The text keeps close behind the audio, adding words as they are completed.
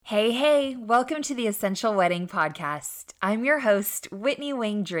Hey, welcome to the Essential Wedding Podcast. I'm your host, Whitney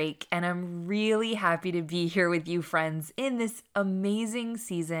Wang Drake, and I'm really happy to be here with you, friends, in this amazing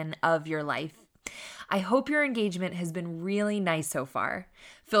season of your life. I hope your engagement has been really nice so far,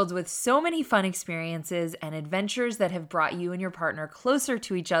 filled with so many fun experiences and adventures that have brought you and your partner closer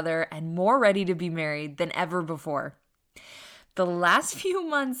to each other and more ready to be married than ever before. The last few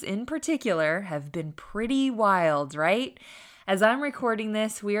months in particular have been pretty wild, right? As I'm recording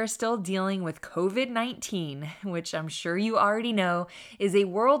this, we are still dealing with COVID-19, which I'm sure you already know is a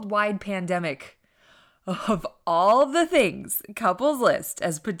worldwide pandemic. Of all the things couples list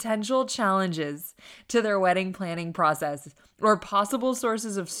as potential challenges to their wedding planning process or possible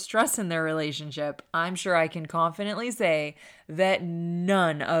sources of stress in their relationship, I'm sure I can confidently say that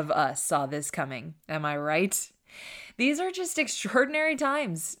none of us saw this coming. Am I right? These are just extraordinary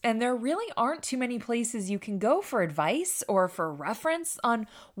times, and there really aren't too many places you can go for advice or for reference on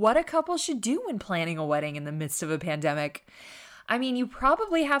what a couple should do when planning a wedding in the midst of a pandemic. I mean, you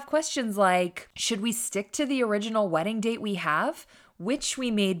probably have questions like, should we stick to the original wedding date we have, which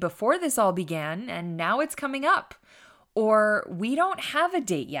we made before this all began, and now it's coming up? Or, we don't have a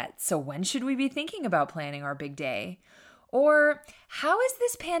date yet, so when should we be thinking about planning our big day? Or, how is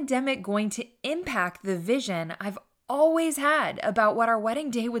this pandemic going to impact the vision I've always had about what our wedding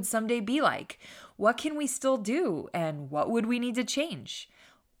day would someday be like? What can we still do, and what would we need to change?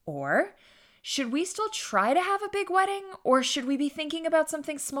 Or, should we still try to have a big wedding, or should we be thinking about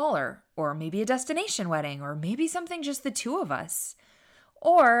something smaller, or maybe a destination wedding, or maybe something just the two of us?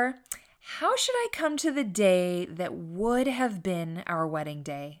 Or, how should I come to the day that would have been our wedding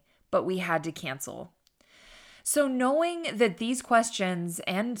day, but we had to cancel? So knowing that these questions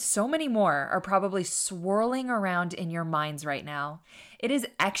and so many more are probably swirling around in your minds right now, it is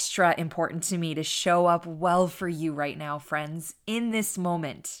extra important to me to show up well for you right now, friends, in this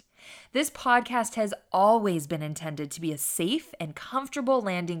moment. This podcast has always been intended to be a safe and comfortable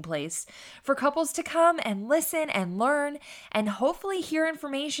landing place for couples to come and listen and learn and hopefully hear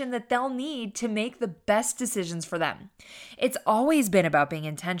information that they'll need to make the best decisions for them. It's always been about being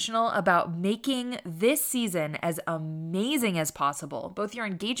intentional about making this season as amazing as possible, both your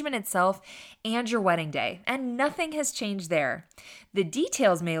engagement itself and your wedding day, and nothing has changed there. The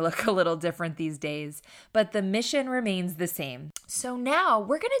details may look a little different these days, but the mission remains the same. So now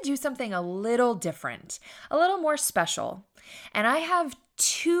we're going to do something a little different, a little more special. And I have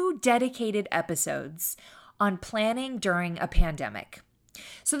 2 dedicated episodes on planning during a pandemic.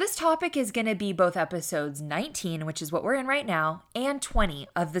 So this topic is going to be both episodes 19, which is what we're in right now, and 20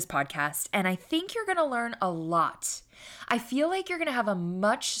 of this podcast. And I think you're going to learn a lot. I feel like you're going to have a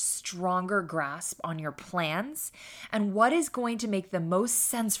much stronger grasp on your plans and what is going to make the most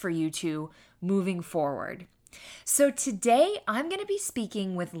sense for you two moving forward. So today I'm going to be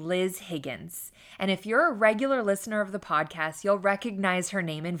speaking with Liz Higgins. And if you're a regular listener of the podcast, you'll recognize her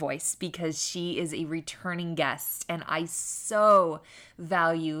name and voice because she is a returning guest. And I so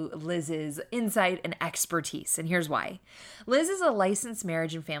value Liz's insight and expertise. And here's why. Liz is a licensed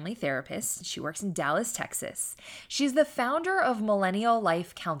marriage and family therapist. She works in Dallas, Texas. She's the founder of Millennial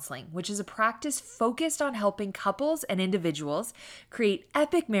Life Counseling, which is a practice focused on helping couples and individuals create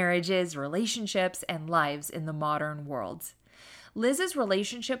epic marriages, relationships, and lives in the modern world. Liz's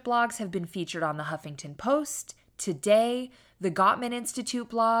relationship blogs have been featured on the Huffington Post, Today, the Gottman Institute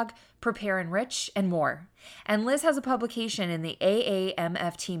blog, Prepare and Rich, and more. And Liz has a publication in the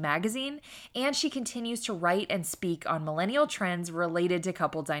AAMFT magazine, and she continues to write and speak on millennial trends related to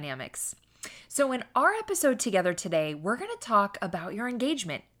couple dynamics. So in our episode together today, we're going to talk about your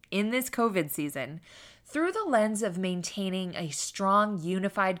engagement in this COVID season through the lens of maintaining a strong,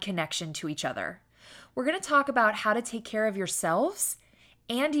 unified connection to each other. We're going to talk about how to take care of yourselves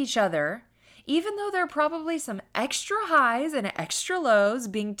and each other, even though there are probably some extra highs and extra lows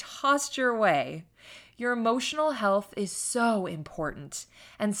being tossed your way. Your emotional health is so important,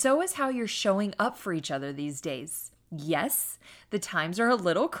 and so is how you're showing up for each other these days. Yes, the times are a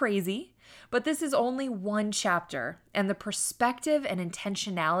little crazy, but this is only one chapter, and the perspective and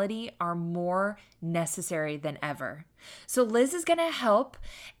intentionality are more necessary than ever. So Liz is going to help,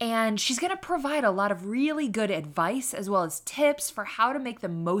 and she's going to provide a lot of really good advice as well as tips for how to make the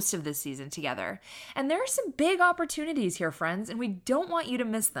most of this season together. And there are some big opportunities here, friends, and we don't want you to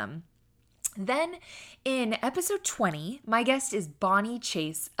miss them. Then in episode 20, my guest is Bonnie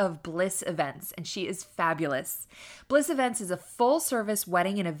Chase of Bliss Events, and she is fabulous. Bliss Events is a full-service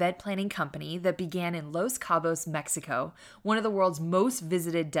wedding and event planning company that began in Los Cabos, Mexico, one of the world's most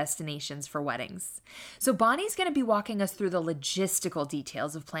visited destinations for weddings. So Bonnie's going to be walking us through the logistical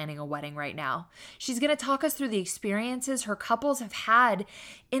details of planning a wedding right now. She's going to talk us through the experiences her couples have had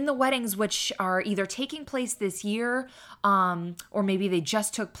in the weddings, which are either taking place this year, or maybe they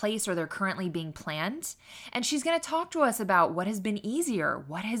just took place or they're currently being planned. And she's going to talk to us about what has been easier,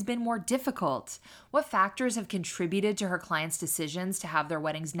 what has been more difficult, what factors have contributed to her clients' decisions to have their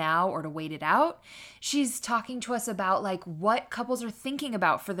weddings now or to wait it out. She's talking to us about like what couples are thinking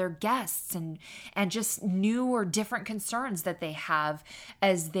about for their guests and just new or different concerns that they have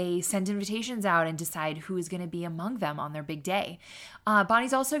as they send invitations out and decide who is going to be among them on their big day.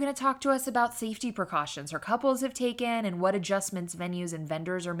 Bonnie's also going to talk to us about safety precautions her couples have taken and what adjustments venues and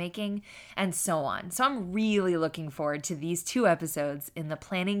vendors are making, and so on. So I'm really looking forward to these 2 episodes in the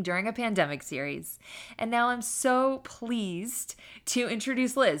Planning During a Pandemic series. And now I'm so pleased to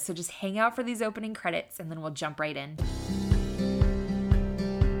introduce Liz. So just hang out for these opening credits and then we'll jump right in.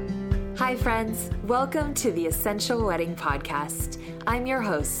 Hi friends, welcome to the Essential Wedding Podcast. I'm your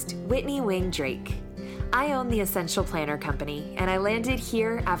host, Whitney Wing Drake. I own the Essential Planner Company, and I landed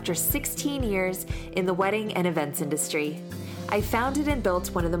here after 16 years in the wedding and events industry. I founded and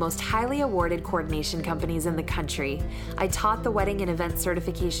built one of the most highly awarded coordination companies in the country. I taught the wedding and event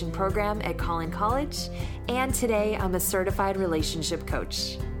certification program at Collin College, and today I'm a certified relationship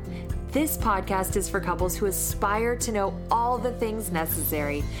coach. This podcast is for couples who aspire to know all the things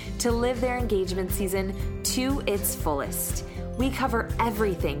necessary to live their engagement season to its fullest. We cover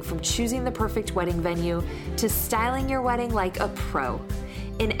everything from choosing the perfect wedding venue to styling your wedding like a pro.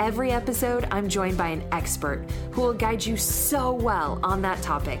 In every episode, I'm joined by an expert who will guide you so well on that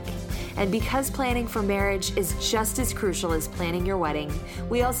topic. And because planning for marriage is just as crucial as planning your wedding,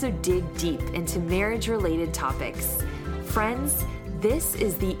 we also dig deep into marriage-related topics. Friends, this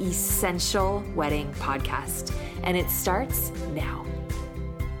is the Essential Wedding Podcast, and it starts now.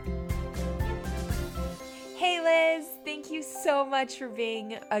 Hey Liz, thank you so much for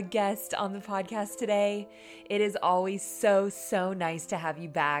being a guest on the podcast today. It is always so nice to have you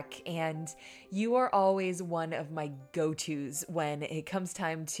back, and you are always one of my go-tos when it comes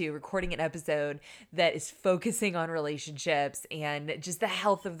time to recording an episode that is focusing on relationships and just the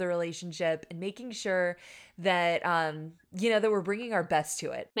health of the relationship and making sure that, that we're bringing our best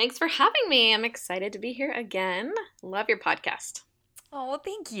to it. Thanks for having me. I'm excited to be here again. Love your podcast. Oh, well,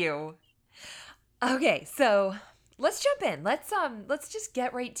 thank you. Okay, so let's jump in. Let's just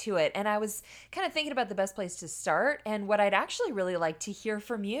get right to it. And I was kind of thinking about the best place to start, and what I'd actually really like to hear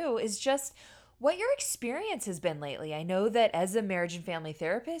from you is just what your experience has been lately. I know that as a marriage and family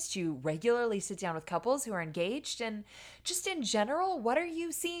therapist, you regularly sit down with couples who are engaged, and just in general, what are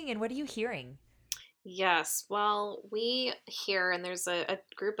you seeing and what are you hearing? Yes. Well, we here, and there's a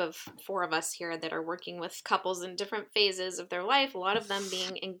group of 4 of us here that are working with couples in different phases of their life, a lot of them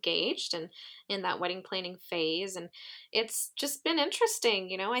being engaged and in that wedding planning phase. And it's just been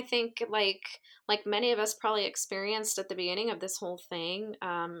interesting. I think like many of us probably experienced at the beginning of this whole thing,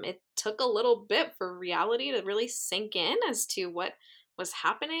 it took a little bit for reality to really sink in as to what was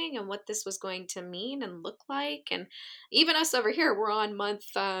happening and what this was going to mean and look like. And even us over here, we're on month,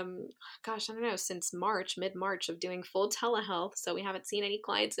 since mid-March of doing full telehealth. So we haven't seen any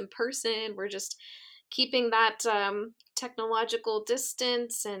clients in person. We're just keeping that technological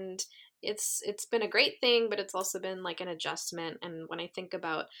distance, and it's been a great thing, but it's also been like an adjustment. And when I think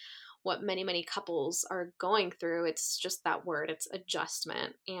about what many couples are going through, it's just that word, it's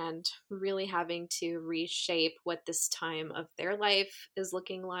adjustment, and really having to reshape what this time of their life is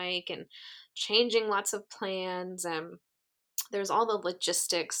looking like and changing lots of plans. And there's all the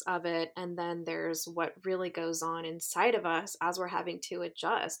logistics of it. And then there's what really goes on inside of us as we're having to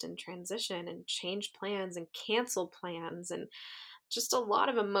adjust and transition and change plans and cancel plans, and just a lot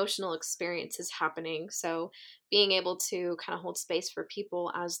of emotional experiences happening. So being able to kind of hold space for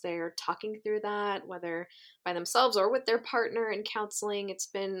people as they're talking through that, whether by themselves or with their partner in counseling, it's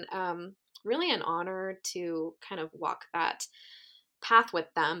been really an honor to kind of walk that path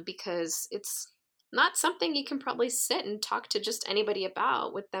with them, because it's not something you can probably sit and talk to just anybody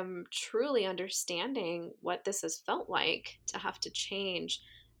about, with them truly understanding what this has felt like to have to change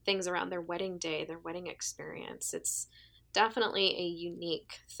things around their wedding day, their wedding experience. It's definitely a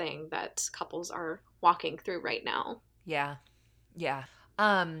unique thing that couples are walking through right now. Yeah.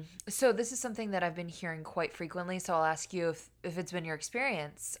 So this is something that I've been hearing quite frequently. So I'll ask you if it's been your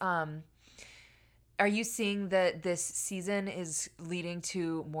experience. Are you seeing that this season is leading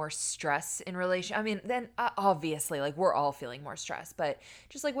to more stress in relation? I mean, then obviously, like we're all feeling more stress, but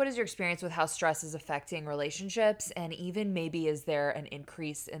just like what is your experience with how stress is affecting relationships? And even maybe is there an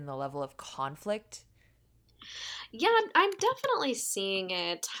increase in the level of conflict? Yeah, I'm definitely seeing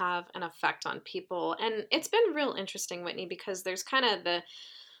it have an effect on people. And it's been real interesting, Whitney, because there's kind of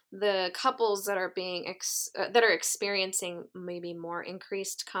the couples that are that are experiencing maybe more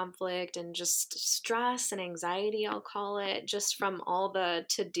increased conflict and just stress and anxiety, I'll call it, just from all the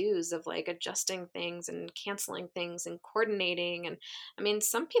to-dos of like adjusting things and canceling things and coordinating. And I mean,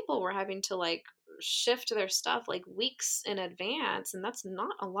 some people were having to like shift their stuff like weeks in advance, and that's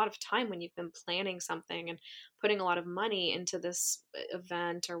not a lot of time when you've been planning something and putting a lot of money into this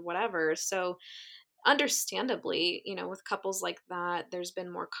event or whatever. So understandably, with couples like that, there's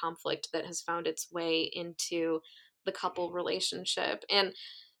been more conflict that has found its way into the couple relationship. And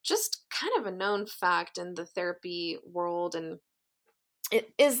just kind of a known fact in the therapy world, and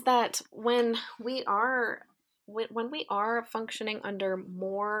it is that when we are functioning under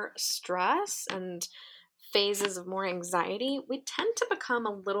more stress and phases of more anxiety, we tend to become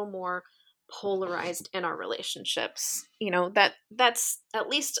a little more polarized in our relationships. That's at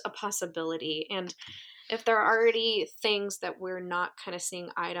least a possibility. And if there are already things that we're not kind of seeing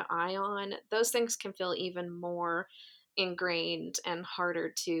eye to eye on, those things can feel even more ingrained and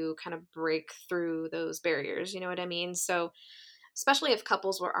harder to kind of break through those barriers. You know what I mean? So, especially if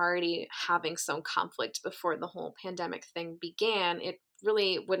couples were already having some conflict before the whole pandemic thing began, it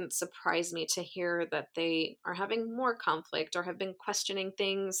really wouldn't surprise me to hear that they are having more conflict or have been questioning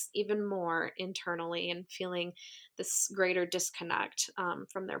things even more internally and feeling this greater disconnect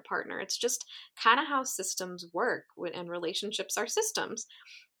from their partner. It's just kind of how systems work, and relationships are systems.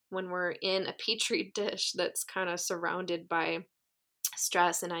 When we're in a petri dish that's kind of surrounded by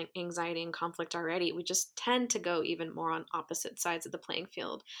stress and anxiety and conflict already, we just tend to go even more on opposite sides of the playing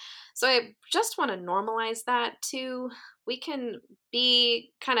field. So I just want to normalize that too. We can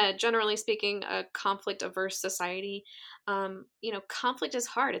be kind of generally speaking a conflict averse society. Conflict is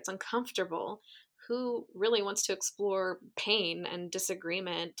hard, it's uncomfortable. Who really wants to explore pain and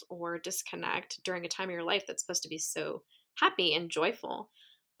disagreement or disconnect during a time of your life that's supposed to be so happy and joyful?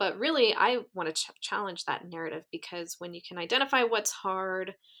 But really, I want to challenge that narrative, because when you can identify what's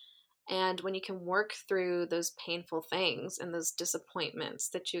hard and when you can work through those painful things and those disappointments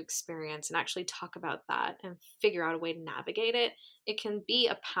that you experience and actually talk about that and figure out a way to navigate it, it can be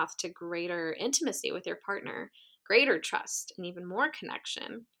a path to greater intimacy with your partner, greater trust, and even more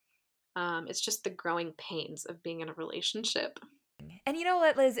connection. It's just the growing pains of being in a relationship. And you know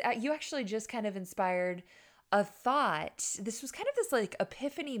what, Liz, you actually just kind of inspired a thought. This was kind of this like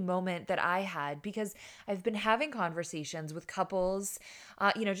epiphany moment that I had because I've been having conversations with couples,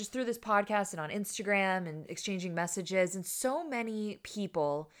 just through this podcast and on Instagram and exchanging messages. And so many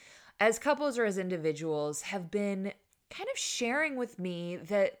people, as couples or as individuals, have been kind of sharing with me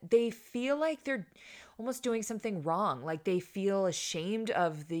that they feel like they're almost doing something wrong. Like they feel ashamed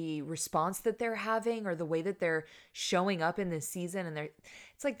of the response that they're having or the way that they're showing up in this season. And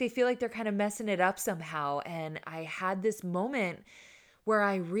it's like they feel like they're kind of messing it up somehow. And I had this moment where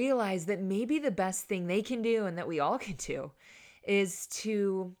I realized that maybe the best thing they can do and that we all can do is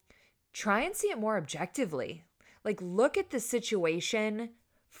to try and see it more objectively. Like look at the situation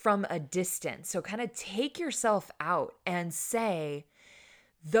from a distance. So kind of take yourself out and say,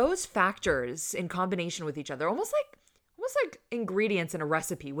 those factors in combination with each other, almost like ingredients in a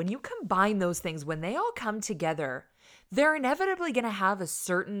recipe, when you combine those things, when they all come together, they're inevitably going to have a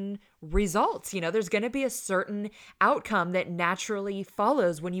certain result. There's going to be a certain outcome that naturally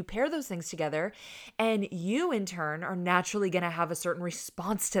follows when you pair those things together. And you, in turn, are naturally going to have a certain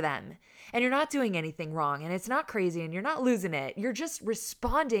response to them. And you're not doing anything wrong. And it's not crazy. And you're not losing it. You're just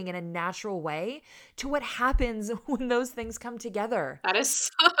responding in a natural way to what happens when those things come together. That is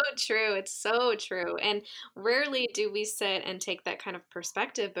so true. It's so true. And rarely do we sit and take that kind of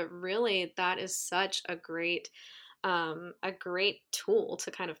perspective, but really that is such a great tool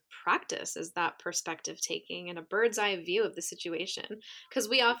to kind of practice, is that perspective taking and a bird's eye view of the situation. Because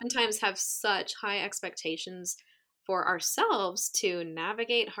we oftentimes have such high expectations for ourselves to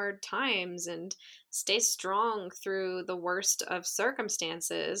navigate hard times and stay strong through the worst of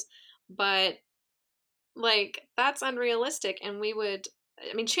circumstances. But like, that's unrealistic. And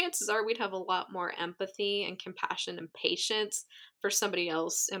chances are we'd have a lot more empathy and compassion and patience for somebody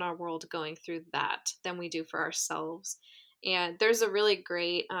else in our world going through that than we do for ourselves. And there's a really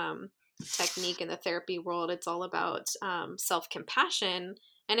great technique in the therapy world. It's all about self compassion.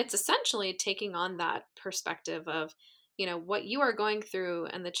 And it's essentially taking on that perspective of, what you are going through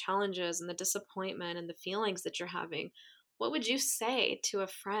and the challenges and the disappointment and the feelings that you're having, what would you say to a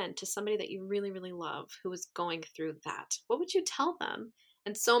friend, to somebody that you really, really love who is going through that? What would you tell them?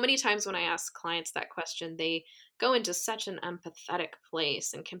 And so many times when I ask clients that question, they go into such an empathetic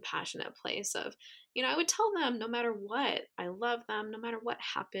place and compassionate place of, I would tell them no matter what, I love them, no matter what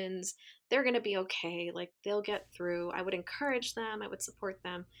happens, they're going to be okay. Like they'll get through. I would encourage them, I would support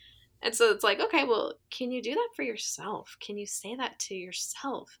them. And so it's like, okay, well, can you do that for yourself? Can you say that to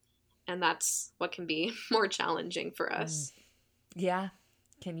yourself? And that's what can be more challenging for Mm. us. Yeah.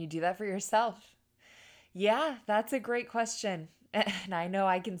 Can you do that for yourself? Yeah, that's a great question. And I know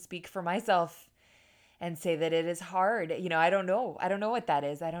I can speak for myself and say that it is hard. I don't know. I don't know what that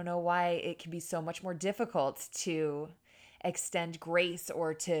is. I don't know why it can be so much more difficult to extend grace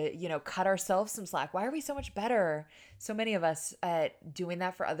or to, cut ourselves some slack. Why are we so much better, so many of us, at doing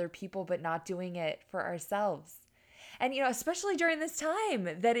that for other people, but not doing it for ourselves? And, especially during this time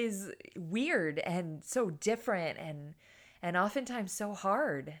that is weird and so different and oftentimes so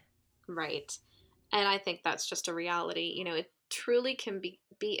hard. Right. And I think that's just a reality. It truly can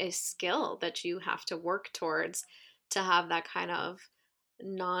be a skill that you have to work towards to have that kind of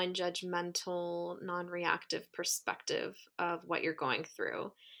non judgmental, non reactive perspective of what you're going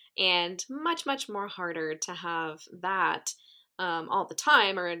through. And much, much more harder to have that all the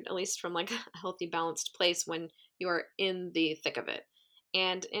time, or at least from like a healthy, balanced place when you are in the thick of it.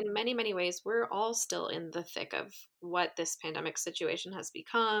 And in many, many ways, we're all still in the thick of what this pandemic situation has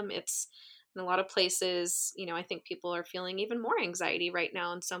become. It's in a lot of places, I think people are feeling even more anxiety right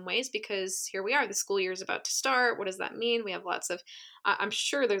now in some ways because here we are, the school year is about to start. What does that mean? We have lots of, I'm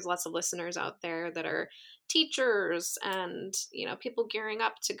sure there's lots of listeners out there that are teachers and, people gearing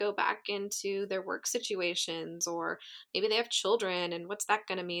up to go back into their work situations, or maybe they have children and what's that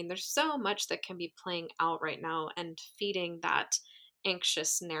going to mean? There's so much that can be playing out right now and feeding that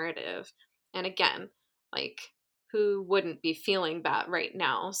anxious narrative. And again, like, who wouldn't be feeling that right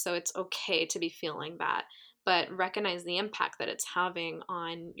now? So it's okay to be feeling that, but recognize the impact that it's having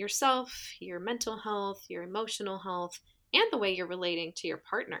on yourself, your mental health, your emotional health, and the way you're relating to your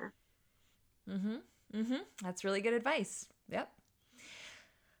partner. Mm-hmm. Mm-hmm. That's really good advice. Yep.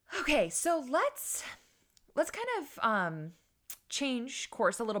 Okay, so let's kind of change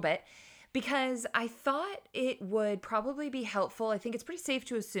course a little bit because I thought it would probably be helpful. I think it's pretty safe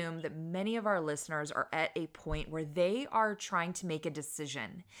to assume that many of our listeners are at a point where they are trying to make a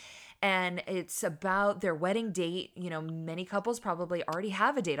decision. And it's about their wedding date. Many couples probably already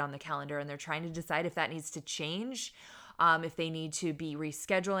have a date on the calendar and they're trying to decide if that needs to change, if they need to be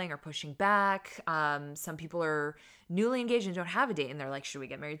rescheduling or pushing back. Some people are newly engaged and don't have a date and they're like, should we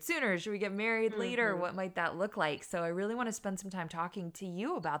get married sooner? Should we get married later? Mm-hmm. What might that look like? So I really want to spend some time talking to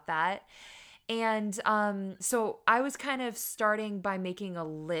you about that. And so I was kind of starting by making a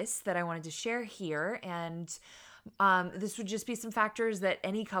list that I wanted to share here. And this would just be some factors that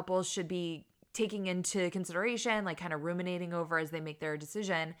any couple should be taking into consideration, like kind of ruminating over as they make their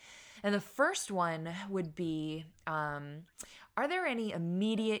decision. And the first one would be, are there any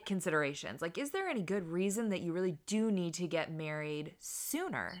immediate considerations? Like, is there any good reason that you really do need to get married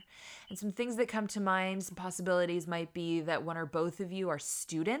sooner? And some things that come to mind, some possibilities might be that one or both of you are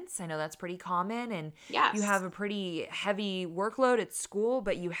students. I know that's pretty common. And you have Yes. a pretty heavy workload at school,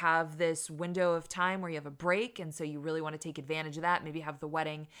 but you have this window of time where you have a break. And so you really want to take advantage of that. Maybe have the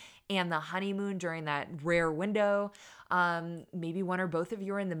wedding and the honeymoon during that rare window. Maybe one or both of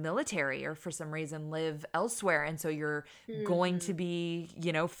you are in the military or for some reason live elsewhere. And so you're going to Mm-hmm.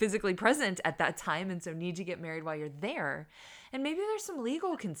 be, physically present at that time. And so need to get married while you're there. And maybe there's some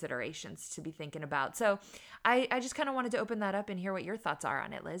legal considerations to be thinking about. So I just kind of wanted to open that up and hear what your thoughts are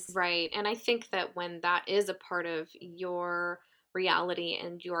on it, Liz. Right. And I think that when that is a part of your reality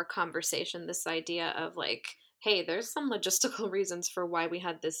and your conversation, this idea of like, hey, there's some logistical reasons for why we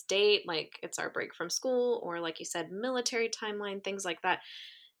had this date, like it's our break from school, or like you said, military timeline, things like that.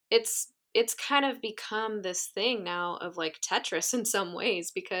 It's kind of become this thing now of like Tetris in some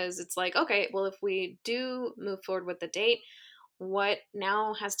ways, because it's like, okay, well, if we do move forward with the date, what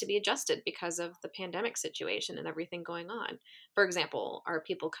now has to be adjusted because of the pandemic situation and everything going on. For example, are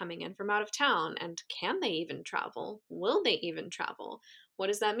people coming in from out of town, and can they even travel? Will they even travel? What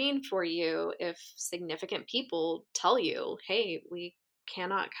does that mean for you if significant people tell you, hey, we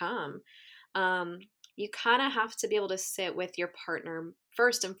cannot come? Um, you kind of have to be able to sit with your partner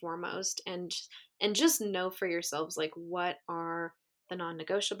first and foremost, and just know for yourselves like what are the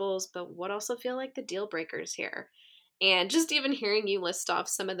non-negotiables, but what also feel like the deal breakers here. And just even hearing you list off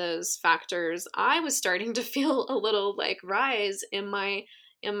some of those factors, I was starting to feel a little like rise in my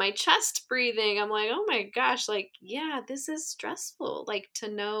and my chest breathing. I'm like, oh my gosh, like, yeah, this is stressful. Like, to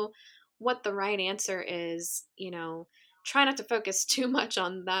know what the right answer is, try not to focus too much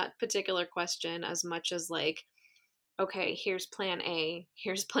on that particular question as much as like, okay, here's plan A,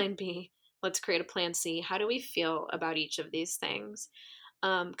 here's plan B, let's create a plan C. How do we feel about each of these things?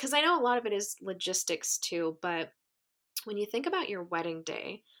 Because I know a lot of it is logistics too, but when you think about your wedding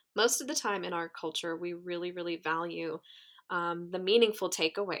day, most of the time in our culture, we really, really value the meaningful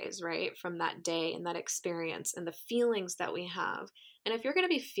takeaways, right, from that day and that experience and the feelings that we have. And if you're going to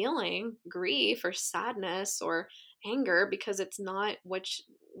be feeling grief or sadness or anger because it's not what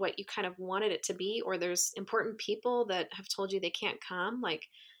you kind of wanted it to be, or there's important people that have told you they can't come, like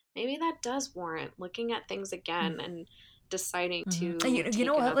maybe that does warrant looking at things again and deciding Mm-hmm. to You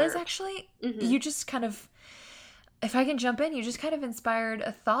know take what, Liz? another. Actually, Hmm. you just kind of, if I can jump in, you just kind of inspired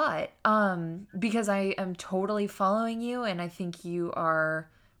a thought. Because I am totally following you, and I think you are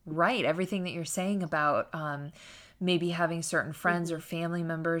right. Everything that you're saying about maybe having certain friends or Hmm. family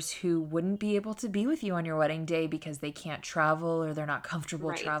members who wouldn't be able to be with you on your wedding day because they can't travel or they're not comfortable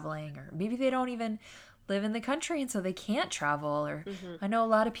Right. traveling, or maybe they don't even live in the country and so they can't travel. Or Hmm. I know a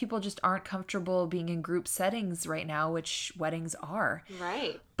lot of people just aren't comfortable being in group settings right now, which weddings are.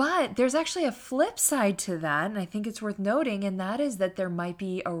 Right. But there's actually a flip side to that, and I think it's worth noting, and that is that there might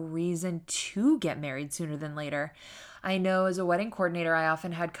be a reason to get married sooner than later. I know as a wedding coordinator, I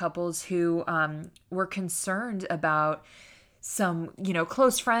often had couples who were concerned about some,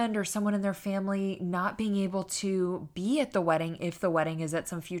 close friend or someone in their family not being able to be at the wedding if the wedding is at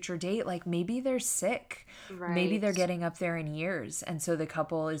some future date. Like maybe they're sick, maybe Right. they're getting up there in years. And so the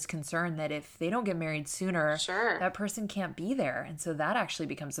couple is concerned that if they don't get married sooner, Sure. that person can't be there. And so that actually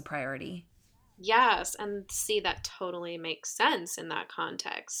becomes a priority. Yes, and see, that totally makes sense in that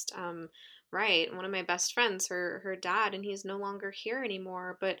context. Right. One of my best friends, her dad, and he's no longer here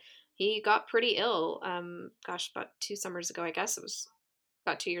anymore, but he got pretty ill. Gosh, about 2 summers ago, I guess it was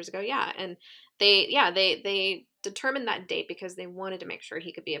about 2 years ago. Yeah, and they determined that date because they wanted to make sure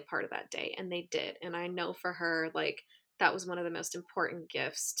he could be a part of that day, and they did. And I know for her, like, that was one of the most important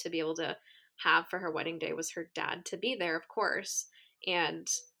gifts to be able to have for her wedding day was her dad to be there, of course. And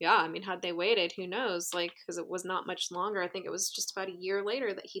yeah, I mean, had they waited, who knows? Like, because it was not much longer. I think it was just about a year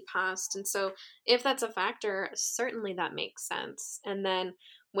later that he passed. And so, if that's a factor, certainly that makes sense. And then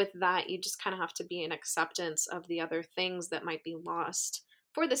with that, you just kind of have to be in acceptance of the other things that might be lost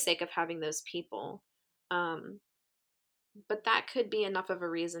for the sake of having those people. Um, but that could be enough of a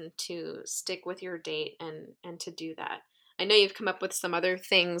reason to stick with your date and to do that. I know you've come up with some other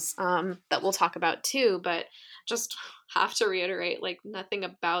things that we'll talk about too, but just have to reiterate, like, nothing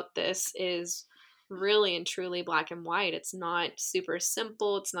about this is really and truly black and white. It's not super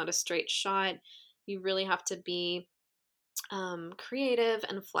simple. It's not a straight shot. You really have to be creative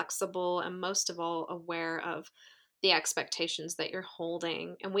and flexible, and most of all, aware of the expectations that you're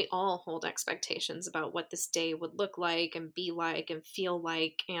holding. And we all hold expectations about what this day would look like and be like and feel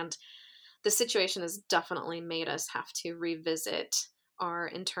like. And the situation has definitely made us have to revisit our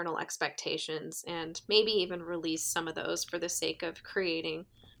internal expectations and maybe even release some of those for the sake of creating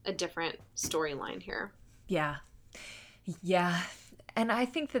a different storyline here. Yeah. Yeah. And I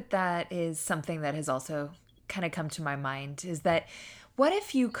think that that is something that has also kind of come to my mind is that what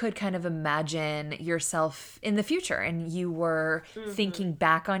if you could kind of imagine yourself in the future and you were Hmm. thinking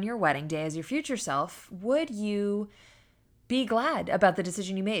back on your wedding day as your future self? Would you be glad about the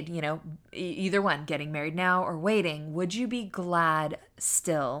decision you made? Either one, getting married now or waiting. Would you be glad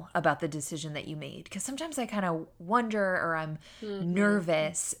still about the decision that you made? Because sometimes I kind of wonder, or I'm Hmm.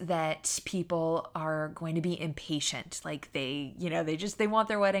 nervous that people are going to be impatient. Like they want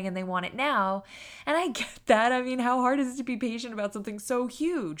their wedding and they want it now. And I get that. I mean, how hard is it to be patient about something so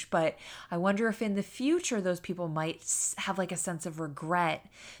huge? But I wonder if in the future those people might have like a sense of regret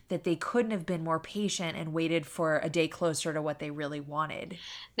that they couldn't have been more patient and waited for a day closer to what they really wanted.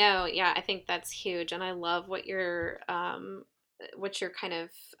 No, yeah, I think that's huge, and I love what you're kind of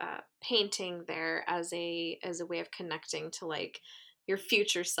painting there as a way of connecting to like your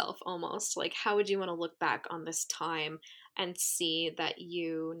future self almost. Like, how would you want to look back on this time and see that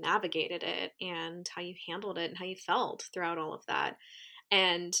you navigated it and how you handled it and how you felt throughout all of that?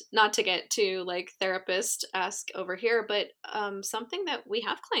 And not to get too like therapist esque over here, but something that we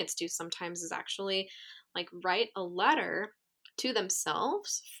have clients do sometimes is actually like write a letter to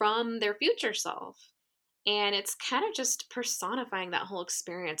themselves from their future self. And it's kind of just personifying that whole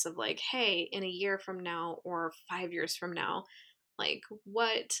experience of like, hey, in a year from now or 5 years from now, like,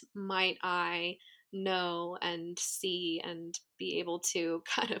 what might I know and see and be able to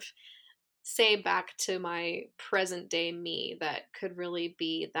kind of say back to my present day me that could really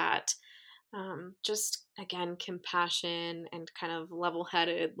be that just again compassion and kind of level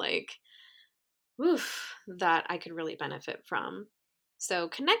headed, like, oof, that I could really benefit from. So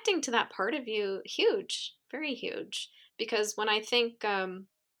connecting to that part of you, huge, very huge. Because when I think,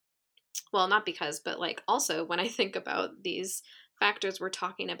 well, not because, but like also when I think about these factors we're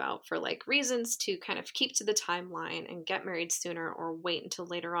talking about for like reasons to kind of keep to the timeline and get married sooner or wait until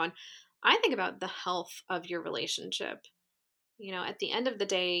later on, I think about the health of your relationship. At the end of the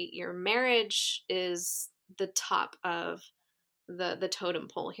day, your marriage is the top of the totem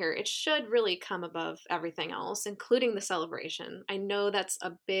pole here. It should really come above everything else, including the celebration. I know that's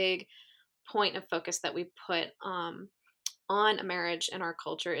a big point of focus that we put on a marriage in our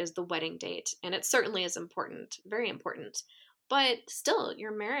culture is the wedding date, and it certainly is important, very important. But still,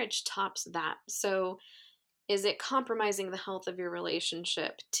 your marriage tops that. So is it compromising the health of your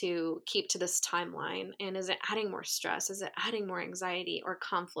relationship to keep to this timeline? And is it adding more stress? Is it adding more anxiety or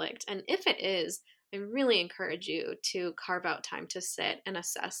conflict? And if it is, I really encourage you to carve out time to sit and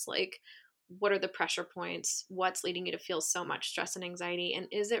assess, like, what are the pressure points? What's leading you to feel so much stress and anxiety? And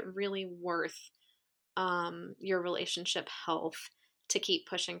is it really worth your relationship health to keep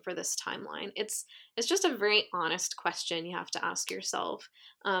pushing for this timeline? It's just a very honest question you have to ask yourself.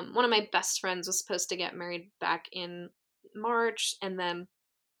 One of my best friends was supposed to get married back in March, and then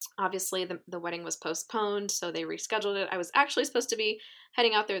obviously the wedding was postponed, so they rescheduled it. I was actually supposed to be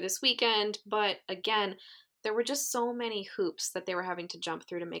heading out there this weekend, but again, there were just so many hoops that they were having to jump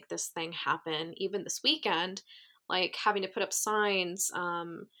through to make this thing happen, even this weekend, like having to put up signs,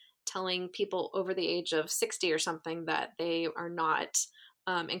 telling people over the age of 60 or something that they are not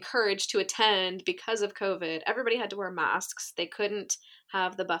encouraged to attend because of COVID. Everybody had to wear masks. They couldn't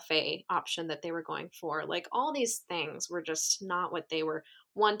have the buffet option that they were going for. Like, all these things were just not what they were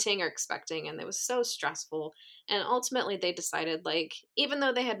wanting or expecting, and it was so stressful. And ultimately they decided, like, even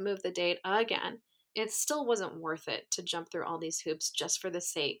though they had moved the date again, it still wasn't worth it to jump through all these hoops just for the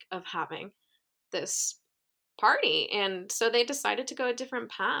sake of having this party. And so they decided to go a different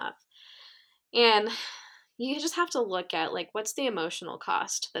path. And you just have to look at, like, what's the emotional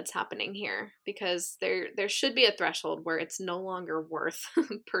cost that's happening here, because there should be a threshold where it's no longer worth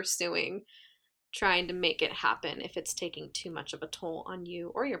pursuing trying to make it happen if it's taking too much of a toll on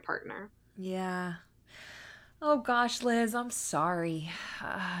you or your partner. Yeah. Oh gosh, Liz, I'm sorry.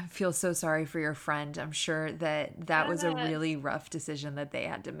 I feel so sorry for your friend. I'm sure that that was a Yes. really rough decision that they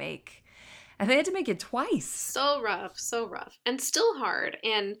had to make. And they had to make it twice. So rough, and still hard.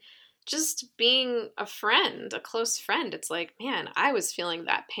 And just being a friend, a close friend, it's like, man, I was feeling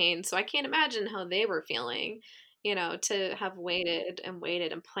that pain. So I can't imagine how they were feeling, to have waited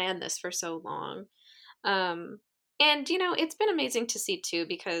and planned this for so long. Um, and, it's been amazing to see too,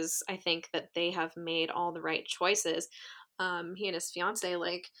 because I think that they have made all the right choices. He and his fiance,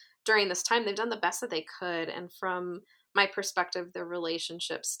 like, during this time, they've done the best that they could. And from my perspective, their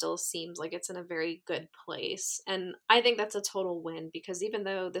relationship still seems like it's in a very good place. And I think that's a total win, because even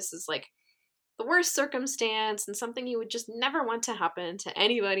though this is like the worst circumstance and something you would just never want to happen to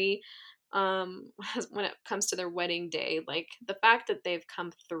anybody, when it comes to their wedding day, like, the fact that they've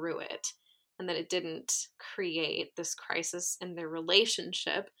come through it and that it didn't create this crisis in their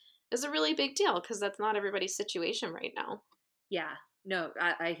relationship is a really big deal, because that's not everybody's situation right now. Yeah, no,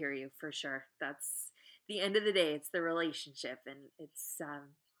 I hear you for sure. That's the end of the day. It's the relationship, and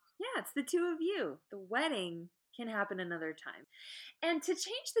yeah, it's the two of you. The wedding can happen another time. And to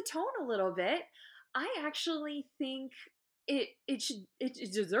change the tone a little bit, I actually think it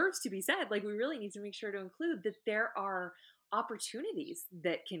deserves to be said. Like, we really need to make sure to include that there are opportunities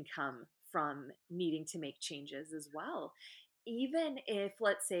that can come from needing to make changes as well. Even if,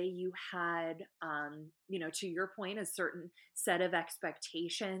 let's say, you had, to your point, a certain set of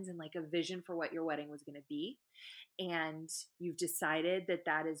expectations and like a vision for what your wedding was going to be, and you've decided that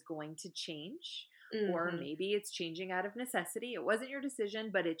that is going to change, or Hmm. maybe it's changing out of necessity. It wasn't your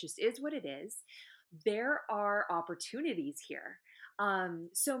decision, but it just is what it is. There are opportunities here.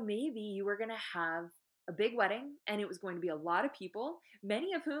 So maybe you were going to have a big wedding and it was going to be a lot of people,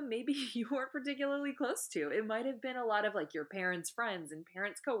 many of whom maybe you weren't particularly close to. It might have been a lot of like your parents' friends and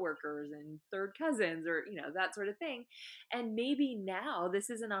parents' coworkers and third cousins, or, that sort of thing. And maybe now this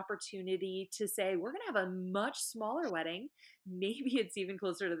is an opportunity to say, we're going to have a much smaller wedding. Maybe it's even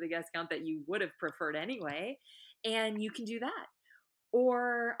closer to the guest count that you would have preferred anyway. And you can do that.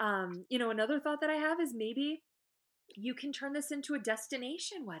 Or, another thought that I have is maybe you can turn this into a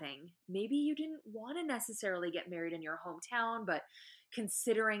destination wedding. Maybe you didn't want to necessarily get married in your hometown, but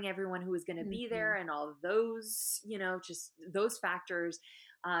considering everyone who was going to be Hmm. there and all of those, just those factors,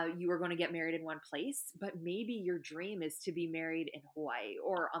 you are going to get married in one place, but maybe your dream is to be married in Hawaii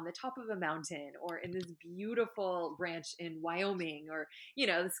or on the top of a mountain or in this beautiful ranch in Wyoming, or,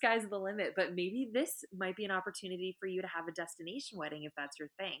 the sky's the limit. But maybe this might be an opportunity for you to have a destination wedding if that's your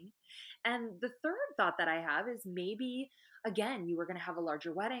thing. And the third thought that I have is maybe, again, you were going to have a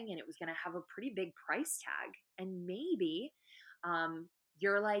larger wedding and it was going to have a pretty big price tag. And maybe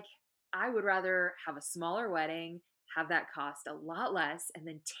you're like, I would rather have a smaller wedding, have that cost a lot less, and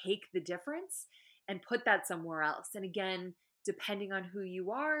then take the difference and put that somewhere else. And again, depending on who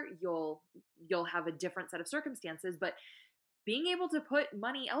you are, you'll have a different set of circumstances, but being able to put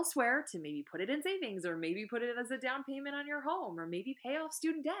money elsewhere, to maybe put it in savings, or maybe put it as a down payment on your home, or maybe pay off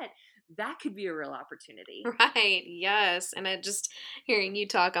student debt, that could be a real opportunity. Right. Yes. And I just hearing you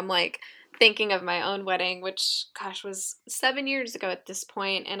talk, I'm like thinking of my own wedding, which, gosh, was 7 years ago at this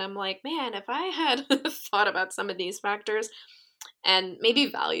point. And I'm like, man, if I had thought about some of these factors and maybe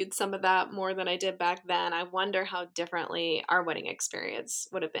valued some of that more than I did back then, I wonder how differently our wedding experience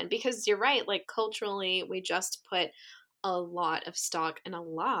would have been. Because you're right, like culturally, we just put a lot of stock and a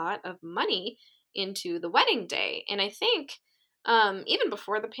lot of money into the wedding day. And I think even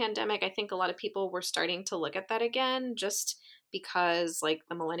before the pandemic, I think a lot of people were starting to look at that again, just because like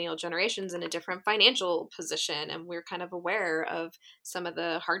the millennial generation's in a different financial position and we're kind of aware of some of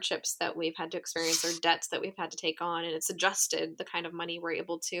the hardships that we've had to experience or debts that we've had to take on, and it's adjusted the kind of money we're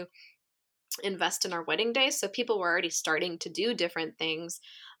able to invest in our wedding day. So people were already starting to do different things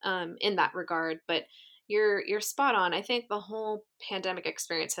in that regard. But you're spot on. I think the whole pandemic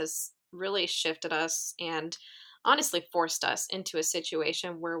experience has really shifted us and honestly forced us into a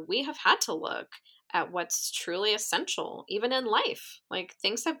situation where we have had to look at what's truly essential, even in life. Like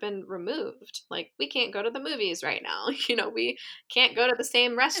things have been removed. Like we can't go to the movies right now. We can't go to the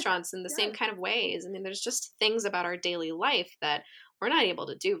same restaurants in the same Yes. kind of ways. I mean, there's just things about our daily life that we're not able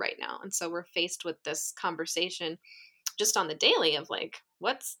to do right now. And so we're faced with this conversation just on the daily of like,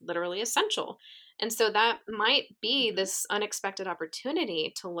 what's literally essential. And so that might be Mhm. this unexpected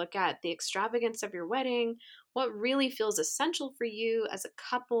opportunity to look at the extravagance of your wedding, what really feels essential for you as a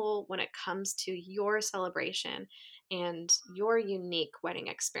couple when it comes to your celebration and your unique wedding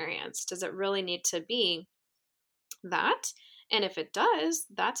experience. Does it really need to be that? And if it does,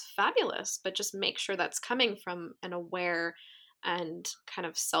 that's fabulous. But just make sure that's coming from an aware and kind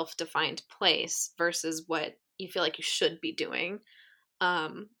of self defined place versus what you feel like you should be doing.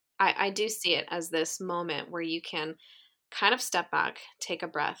 I do see it as this moment where you can kind of step back, take a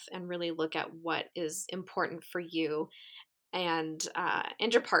breath, and really look at what is important for you and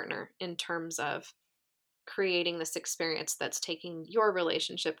your partner in terms of creating this experience that's taking your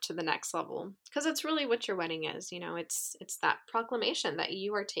relationship to the next level, because it's really what your wedding is. It's that proclamation that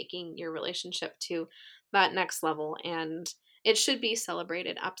you are taking your relationship to that next level, and it should be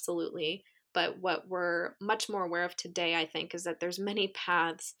celebrated, absolutely. But what we're much more aware of today, I think, is that there's many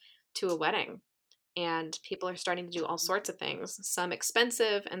paths to a wedding, and people are starting to do all sorts of things, some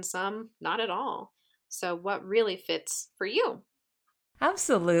expensive and some not at all. So what really fits for you?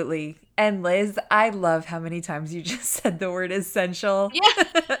 Absolutely. And Liz, I love how many times you just said the word essential.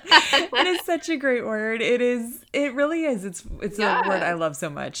 It Yeah. is such a great word. It really is. It's a word I Yeah. love so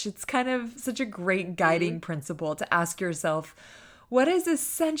much. It's kind of such a great Mhm. guiding principle to ask yourself, what is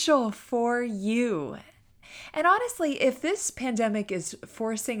essential for you? And honestly, if this pandemic is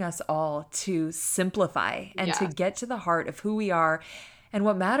forcing us all to simplify and to Yes, get to the heart of who we are and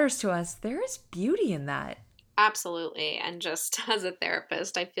what matters to us, there is beauty in that. absolutely. And just as a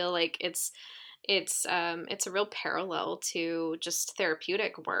therapist, I feel like it's a real parallel to just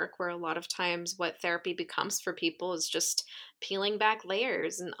therapeutic work, where a lot of times what therapy becomes for people is just peeling back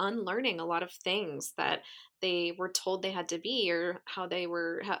layers and unlearning a lot of things that they were told they had to be, or how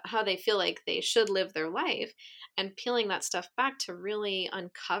they feel like they should live their life, and peeling that stuff back to really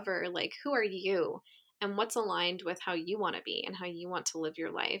uncover like who are you and what's aligned with how you want to be and how you want to live your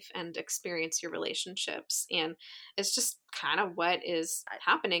life and experience your relationships. And it's just kind of what is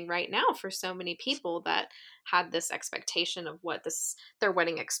happening right now for so many people that had this expectation of what this their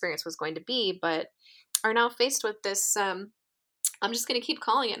wedding experience was going to be, but are now faced with this I'm just going to keep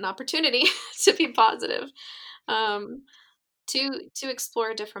calling it an opportunity to be positive, um, to explore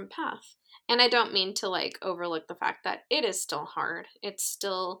a different path. And I don't mean to like overlook the fact that it is still hard. It's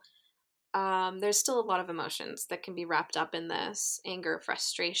still there's still a lot of emotions that can be wrapped up in this: anger,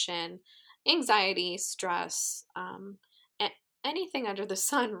 frustration, anxiety, stress. Anything under the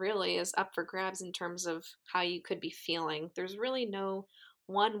sun really is up for grabs in terms of how you could be feeling. There's really no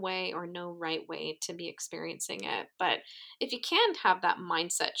one way or no right way to be experiencing it. But if you can have that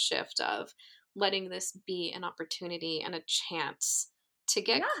mindset shift of letting this be an opportunity and a chance to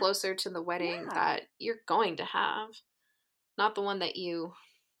get Yeah. closer to the wedding Yeah. that you're going to have, not the one that you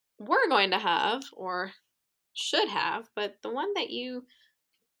were going to have or should have, but the one that you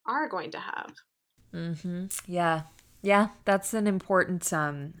are going to have. Yeah. Yeah. That's an important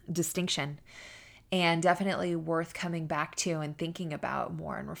distinction, and definitely worth coming back to and thinking about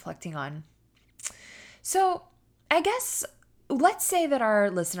more and reflecting on. So, I guess let's say that our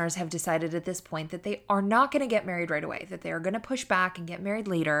listeners have decided at this point that they are not going to get married right away, that they are going to push back and get married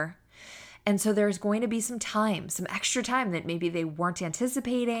later. And so there's going to be some time, some extra time that maybe they weren't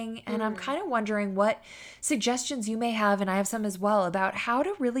anticipating. And I'm kind of wondering what suggestions you may have, and I have some as well, about how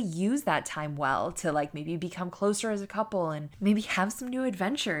to really use that time well to like maybe become closer as a couple and maybe have some new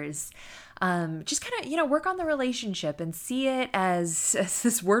adventures. Just kind of, work on the relationship and see it as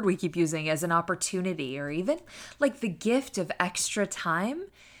this word we keep using, as an opportunity, or even like the gift of extra time.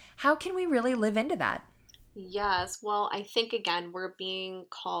 How can we really live into that? Yes. Well, I think again, we're being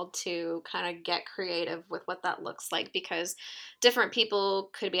called to kind of get creative with what that looks like because different people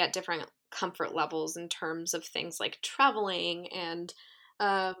could be at different comfort levels in terms of things like traveling and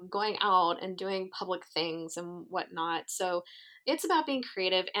going out and doing public things and whatnot. So it's about being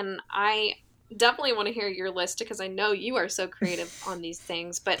creative. And I definitely want to hear your list because I know you are so creative on these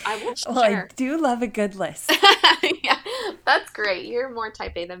things, but I will Well, I share. do love a good list. Yeah, that's great. You're more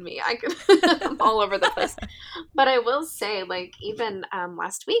type A than me. I could, I'm all over the place. But I will say, like, even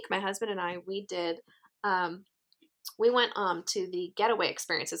last week, my husband and I, um, we went to the Getaway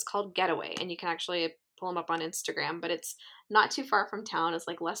experience. It's called Getaway, and you can actually pull them up on Instagram, but it's not too far from town. It's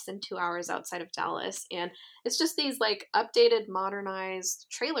like less than 2 hours outside of Dallas. And it's just these like updated, modernized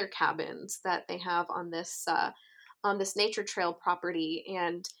trailer cabins that they have on this nature trail property.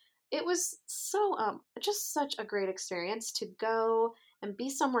 And it was so just such a great experience to go and be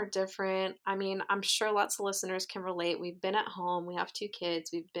somewhere different. I mean, I'm sure lots of listeners can relate. We've been at home, we have two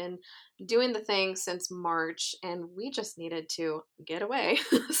kids, we've been doing the thing since March, and we just needed to get away.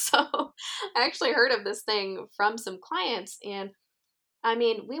 So I actually heard of this thing from some clients, and I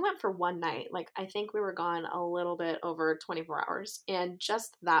mean, we went for one night. Like, I think we were gone a little bit over 24 hours, and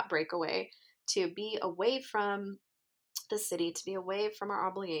just that breakaway to be away from the city, to be away from our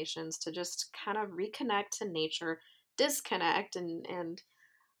obligations, to just kind of reconnect to nature, disconnect, and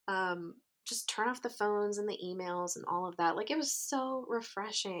um, just turn off the phones and the emails and all of that. Like, it was so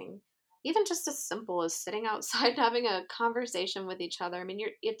refreshing. Even just as simple as sitting outside and having a conversation with each other. I mean,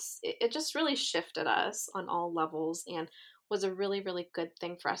 it just really shifted us on all levels and was a really, really good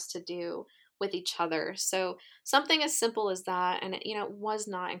thing for us to do with each other. So something as simple as that, and it was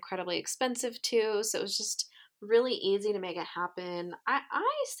not incredibly expensive too. So it was just really easy to make it happen. I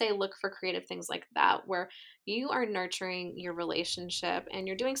say look for creative things like that where you are nurturing your relationship and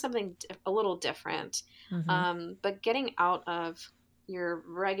you're doing something a little different, Hmm. but getting out of your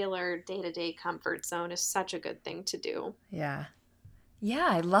regular day-to-day comfort zone is such a good thing to do. Yeah. Yeah,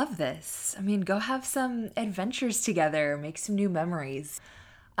 I love this. I mean, go have some adventures together, make some new memories.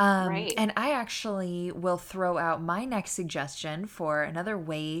 Right. And I actually will throw out my next suggestion for another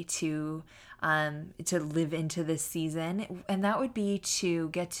way to live into this season, and that would be to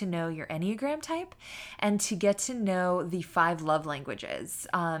get to know your Enneagram type and to get to know the five love languages.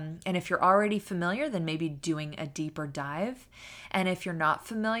 And if you're already familiar, then maybe doing a deeper dive. And if you're not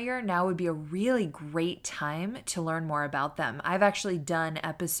familiar, now would be a really great time to learn more about them. I've actually done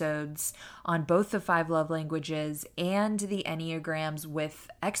episodes on both the five love languages and the Enneagrams with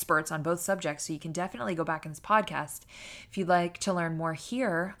experts on both subjects. So you can definitely go back in this podcast if you'd like to learn more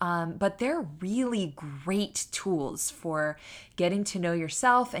here. But they're really great tools for getting to know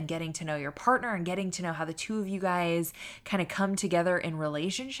yourself and getting to know your partner and getting to know how the two of you guys kind of come together in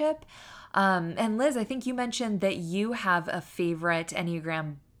relationship. And Liz, I think you mentioned that you have a favorite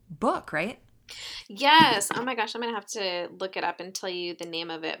Enneagram book, right? Yes. Oh my gosh, I'm gonna have to look it up and tell you the name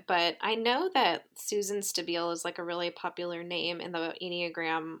of it. But I know that Susan Stabile is like a really popular name in the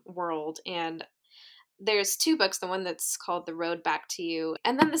Enneagram world, and there's two books, the one that's called The Road Back to You,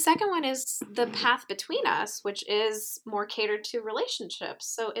 and then the second one is The Path Between Us, which is more catered to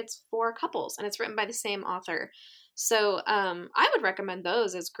relationships. So it's for couples and it's written by the same author. So I would recommend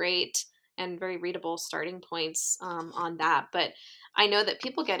those as great and very readable starting points on that. But I know that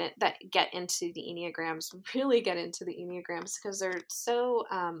people get into the Enneagrams, really get into the Enneagrams because there's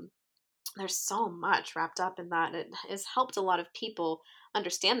so much wrapped up in that. It has helped a lot of people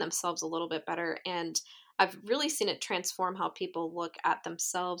understand themselves a little bit better. And I've really seen it transform how people look at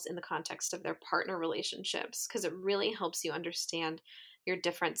themselves in the context of their partner relationships because it really helps you understand your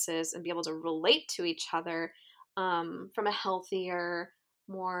differences and be able to relate to each other from a healthier,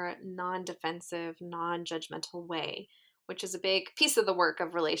 more non defensive, non judgmental way. which is a big piece of the work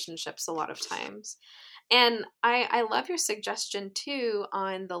of relationships a lot of times. And I love your suggestion too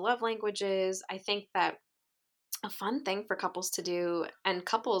on the love languages. I think that a fun thing for couples to do, and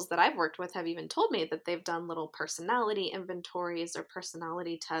couples that I've worked with have even told me that they've done little personality inventories or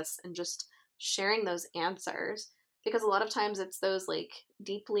personality tests and just sharing those answers. Because a lot of times it's those like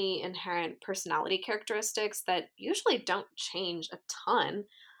deeply inherent personality characteristics that usually don't change a ton,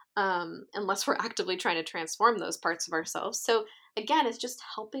 unless we're actively trying to transform those parts of ourselves. So again, it's just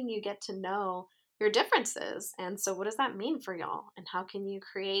helping you get to know your differences. And so, what does that mean for y'all? And how can you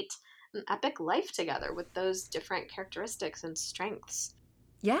create an epic life together with those different characteristics and strengths?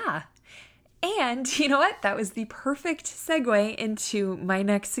 Yeah. And you know what? That was the perfect segue into my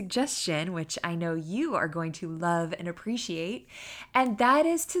next suggestion, which I know you are going to love and appreciate. And that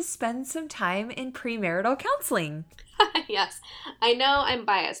is to spend some time in premarital counseling. Yes, I know I'm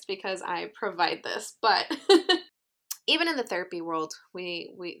biased because I provide this, but even in the therapy world,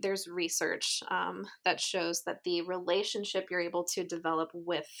 we there's research that shows that the relationship you're able to develop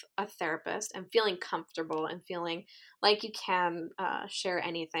with a therapist and feeling comfortable and feeling like you can share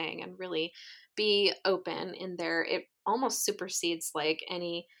anything and really be open in there, it almost supersedes like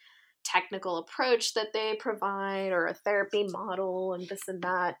any technical approach that they provide or a therapy model and this and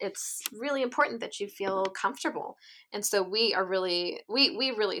that. It's really important that you feel comfortable. And so we are really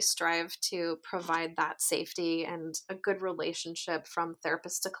we really strive to provide that safety and a good relationship from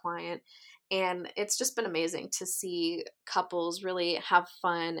therapist to client. And it's just been amazing to see couples really have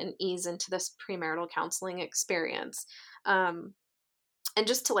fun and ease into this premarital counseling experience. And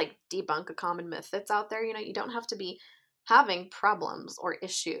just to like debunk a common myth that's out there, you don't have to be having problems or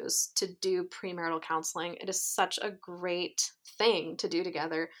issues to do premarital counseling. It is such a great thing to do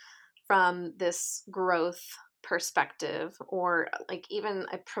together from this growth perspective, or like even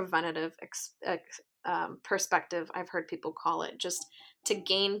a preventative perspective, I've heard people call it, just to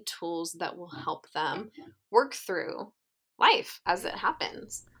gain tools that will help them work through life as it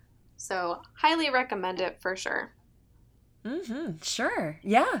happens. So highly recommend it for sure. Sure.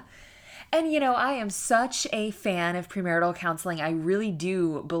 Yeah. And, I am such a fan of premarital counseling. I really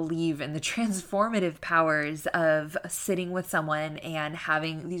do believe in the transformative powers of sitting with someone and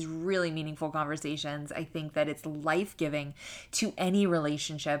having these really meaningful conversations. I think that it's life-giving to any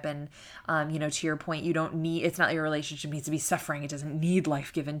relationship. And, to your point, it's not your relationship needs to be suffering. It doesn't need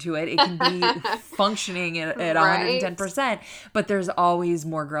life given to it. It can be functioning at Right. 110%, but there's always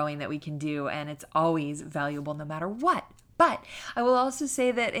more growing that we can do. And it's always valuable no matter what. But I will also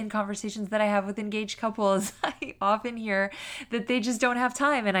say that in conversations that I have with engaged couples, I often hear that they just don't have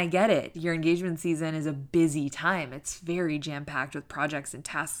time. And I get it. Your engagement season is a busy time. It's very jam-packed with projects and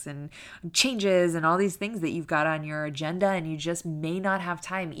tasks and changes and all these things that you've got on your agenda. And you just may not have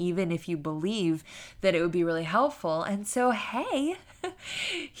time, even if you believe that it would be really helpful. And so, hey,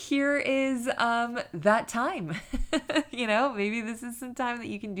 here is that time. Maybe this is some time that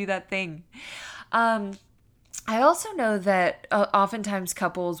you can do that thing. I also know that oftentimes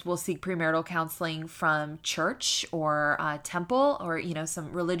couples will seek premarital counseling from church or temple or,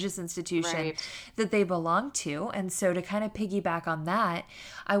 some religious institution Right. that they belong to. And so to kind of piggyback on that,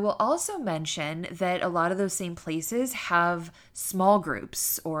 I will also mention that a lot of those same places have small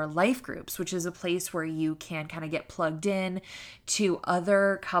groups or life groups, which is a place where you can kind of get plugged in to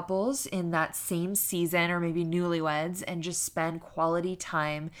other couples in that same season or maybe newlyweds and just spend quality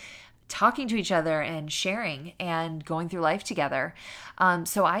time talking to each other and sharing and going through life together.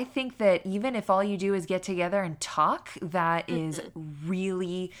 So I think that even if all you do is get together and talk, that's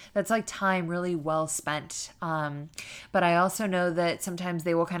like time really well spent. But I also know that sometimes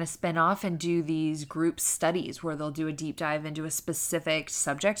they will kind of spin off and do these group studies where they'll do a deep dive into a specific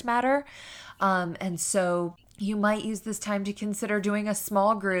subject matter. And so you might use this time to consider doing a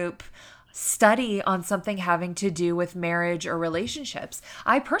small group study on something having to do with marriage or relationships.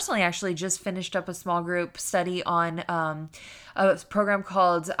 I personally actually just finished up a small group study on a program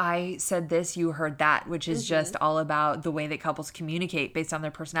called I Said This, You Heard That, which is just all about the way that couples communicate based on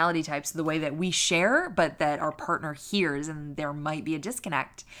their personality types, the way that we share, but that our partner hears, and there might be a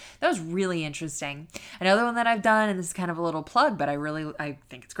disconnect. That was really interesting. Another one that I've done, and this is kind of a little plug, but I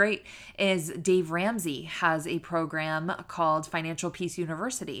think it's great, is Dave Ramsey has a program called Financial Peace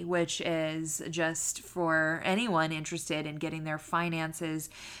University, which is just for anyone interested in getting their finances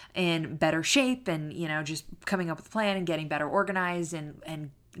in better shape and, just coming up with a plan and getting better organized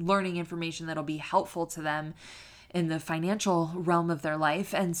and learning information that'll be helpful to them in the financial realm of their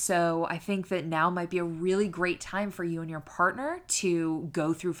life. And so I think that now might be a really great time for you and your partner to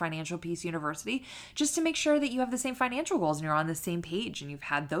go through Financial Peace University just to make sure that you have the same financial goals and you're on the same page and you've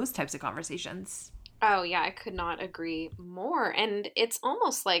had those types of conversations. Oh, yeah, I could not agree more. And it's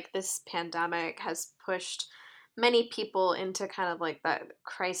almost like this pandemic has pushed many people into kind of like that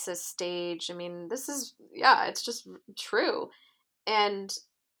crisis stage. I mean, this is, yeah, it's just true. And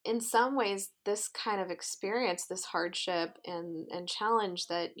in some ways, this kind of experience, this hardship and challenge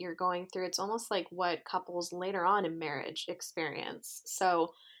that you're going through, it's almost like what couples later on in marriage experience.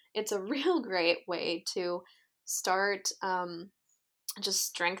 So it's a real great way to start just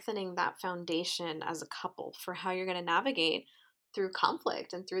strengthening that foundation as a couple for how you're going to navigate through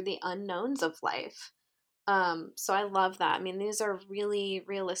conflict and through the unknowns of life. So I love that. I mean, these are really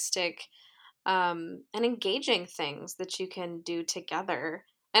realistic and engaging things that you can do together.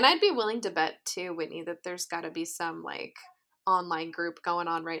 And I'd be willing to bet too, Whitney, that there's got to be some like online group going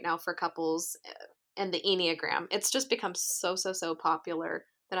on right now for couples and the Enneagram. It's just become so popular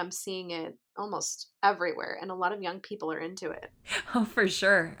that I'm seeing it almost everywhere, and a lot of young people are into it. Oh, for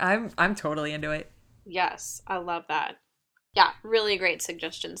sure. I'm totally into it. Yes, I love that. Yeah, really great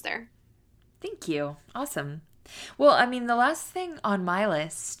suggestions there. Thank you. Awesome. Well, I mean, the last thing on my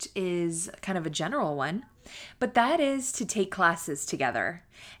list is kind of a general one, but that is to take classes together.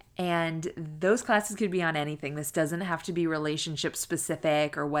 And those classes could be on anything. This doesn't have to be relationship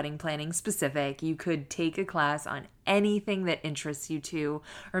specific or wedding planning specific. You could take a class on anything that interests you to,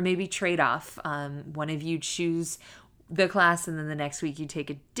 or maybe trade off. One of you choose the class, and then the next week you take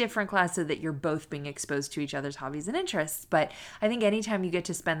a different class so that you're both being exposed to each other's hobbies and interests. But I think anytime you get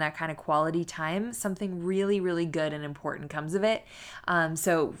to spend that kind of quality time, something really, really good and important comes of it.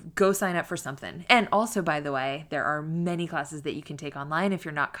 So go sign up for something. And also, by the way, there are many classes that you can take online if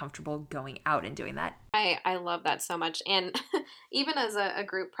you're not comfortable going out and doing that. I love that so much. And even as a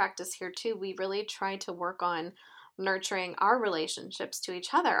group practice here, too, we really try to work on nurturing our relationships to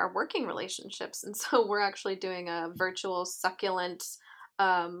each other, our working relationships. And so we're actually doing a virtual succulent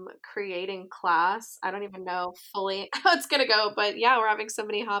creating class. I don't even know fully how it's going to go, but yeah, we're having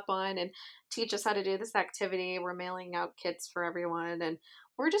somebody hop on and teach us how to do this activity. We're mailing out kits for everyone, and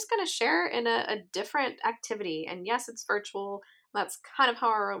we're just going to share in a different activity. And yes, it's virtual. That's kind of how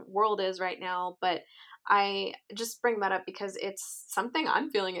our world is right now, but I just bring that up because it's something I'm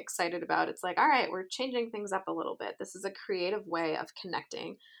feeling excited about. It's like, all right, we're changing things up a little bit. This is a creative way of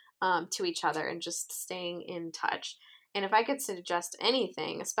connecting to each other and just staying in touch. And if I could suggest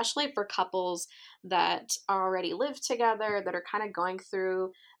anything, especially for couples that already live together, that are kind of going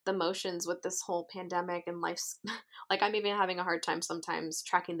through the motions with this whole pandemic and life's like, I'm even having a hard time sometimes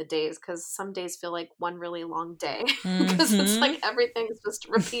tracking the days because some days feel like one really long day because it's like Mm-hmm. everything's just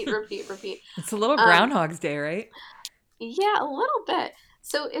repeat. It's a little Um, Groundhog's Day, right? yeah, a little bit.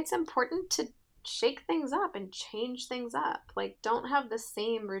 So it's important to shake things up and change things up. Like, don't have the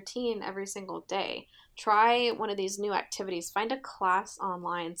same routine every single day. Try one of these new activities. Find a class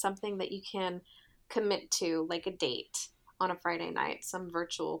online, something that you can commit to, like a date on a Friday night, some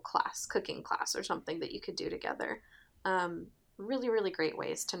virtual class, cooking class, or something that you could do together. Really great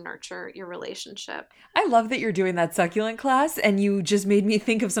ways to nurture your relationship. I love that you're doing that succulent class, and you just made me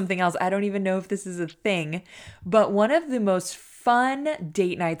think of something else. I don't even know if this is a thing, but one of the most fun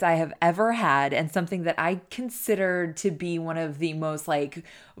date nights I have ever had, and something that I considered to be one of the most like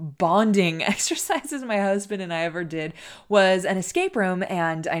bonding exercises my husband and I ever did, was an escape room.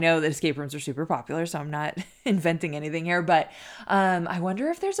 And I know that escape rooms are super popular, so I'm not inventing anything here, but I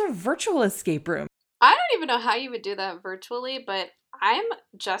wonder if there's a virtual escape room. I don't even know how you would do that virtually, but I'm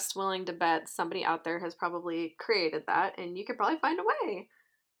just willing to bet somebody out there has probably created that and you could probably find a way.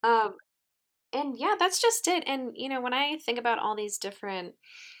 Um, and yeah, that's just it. And, when I think about all these different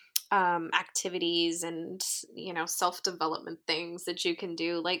activities and, self development things that you can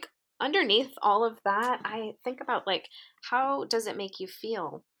do, like underneath all of that, I think about like, how does it make you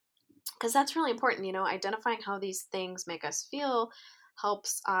feel? Because that's really important, identifying how these things make us feel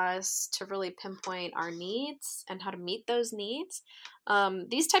helps us to really pinpoint our needs and how to meet those needs.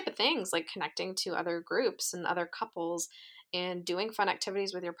 These type of things like connecting to other groups and other couples and doing fun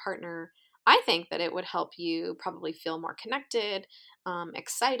activities with your partner, I think that it would help you probably feel more connected,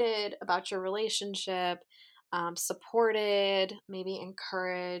 excited about your relationship, supported, maybe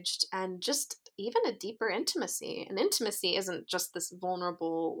encouraged, and just even a deeper intimacy. And intimacy isn't just this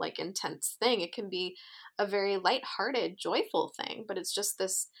vulnerable, like intense thing. It can be a very lighthearted, joyful thing, but it's just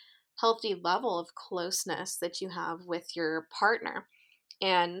this healthy level of closeness that you have with your partner.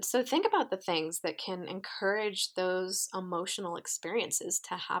 And so think about the things that can encourage those emotional experiences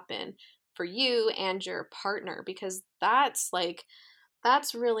to happen for you and your partner, because that's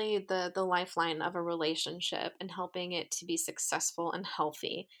really the lifeline of a relationship, and helping it to be successful and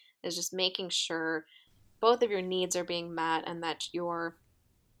healthy is just making sure both of your needs are being met and that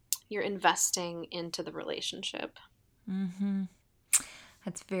you're investing into the relationship. Mm-hmm.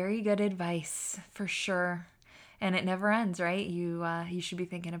 That's very good advice for sure. And it never ends, right? You should be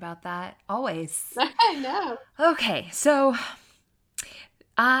thinking about that always. I know. Okay, so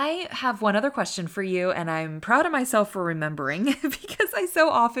I have one other question for you, and I'm proud of myself for remembering because I so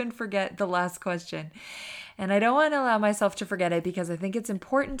often forget the last question. And I don't want to allow myself to forget it because I think it's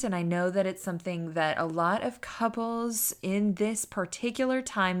important, and I know that it's something that a lot of couples in this particular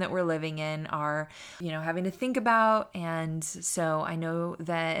time that we're living in are, having to think about. And so I know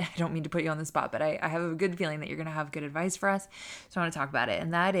that I don't mean to put you on the spot, but I have a good feeling that you're going to have good advice for us. So I want to talk about it.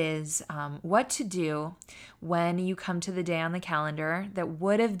 And that is what to do when you come to the day on the calendar that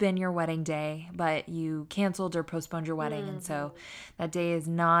would have been your wedding day, but you canceled or postponed your wedding. And so that day is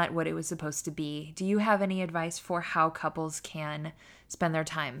not what it was supposed to be. Do you have any advice for how couples can spend their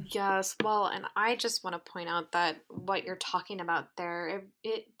time? Yes, well, and I just want to point out that what you're talking about there,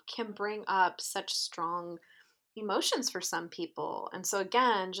 it can bring up such strong emotions for some people. And so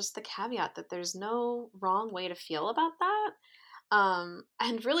again, just the caveat that there's no wrong way to feel about that.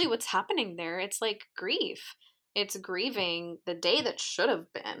 And really what's happening there, it's like grief. It's grieving the day that should have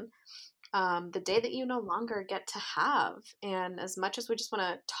been, the day that you no longer get to have. And as much as we just want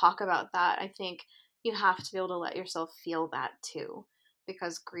to talk about that, I think you have to be able to let yourself feel that too,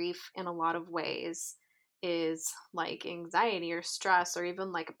 because grief in a lot of ways is like anxiety or stress or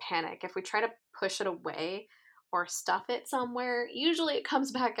even like a panic. If we try to push it away or stuff it somewhere, usually it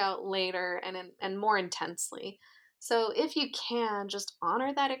comes back out later and more intensely. So if you can just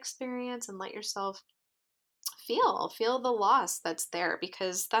honor that experience and let yourself feel the loss that's there,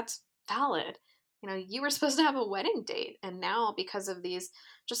 because that's valid. You were supposed to have a wedding date, and now because of these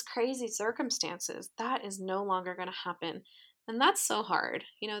just crazy circumstances, that is no longer going to happen. And that's so hard.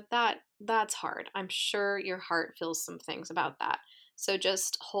 That's hard. I'm sure your heart feels some things about that. So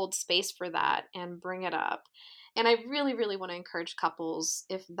just hold space for that and bring it up. And I really, really want to encourage couples,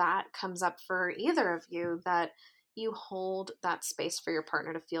 if that comes up for either of you, that you hold that space for your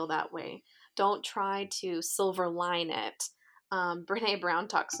partner to feel that way. Don't try to silver line it. Brene Brown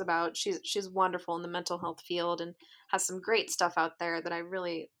talks about, she's wonderful in the mental health field and has some great stuff out there that I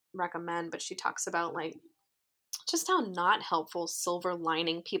really recommend. But she talks about like just how not helpful silver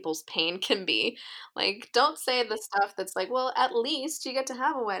lining people's pain can be. Like, don't say the stuff that's like, well, at least you get to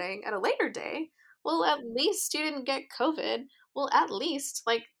have a wedding at a later day. Well, at least you didn't get COVID. Well, at least,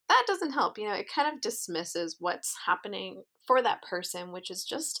 like, that doesn't help. It kind of dismisses what's happening for that person, which is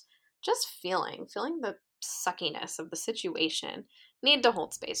just feeling the suckiness of the situation. Need to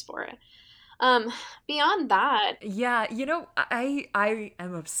hold space for it. Um, Beyond that, Yeah, I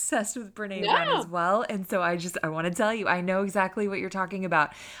am obsessed with Brene Brown yeah, as well, and so I want to tell you, I know exactly what you're talking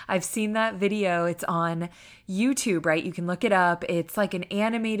about. I've seen that video. It's on YouTube, right? You can look it up. It's like an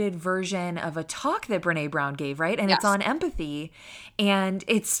animated version of a talk that Brene Brown gave, right? And it's yes. on empathy, and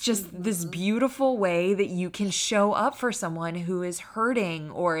it's just this Mhm. beautiful way that you can show up for someone who is hurting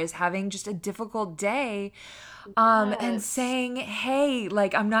or is having just a difficult day, and Yes. saying, hey,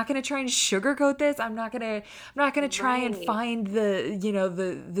 like, I'm not going to try and sugarcoat this. I'm not going to try and Right. find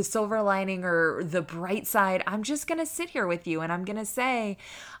the silver lining or the bright side. I'm just going to sit here with you and I'm going to say,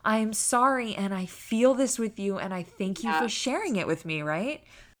 I'm sorry and I feel this with you and I thank you for Yes. sharing it with me, right?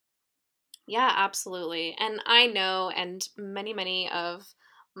 Yeah, absolutely. And I know, and many, many of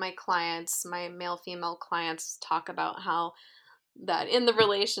my clients, my male female clients, talk about how that in the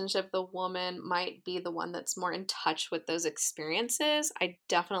relationship, the woman might be the one that's more in touch with those experiences. I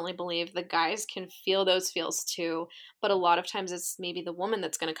definitely believe the guys can feel those feels too, but a lot of times it's maybe the woman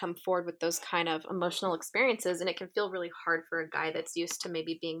that's going to come forward with those kind of emotional experiences. And it can feel really hard for a guy that's used to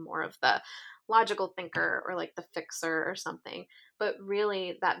maybe being more of the logical thinker or like the fixer or something. But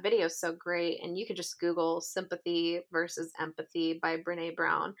really, that video is so great. And you could just Google sympathy versus empathy by Brene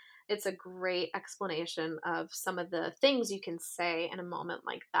Brown. It's a great explanation of some of the things you can say in a moment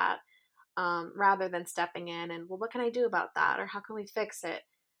like that, rather than stepping in and, well, what can I do about that? Or how can we fix it?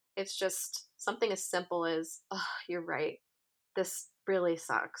 It's just something as simple as, oh, you're right. This really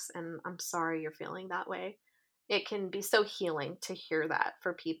sucks. And I'm sorry you're feeling that way. It can be so healing to hear that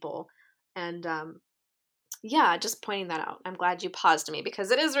for people. And yeah, just pointing that out. I'm glad you paused me because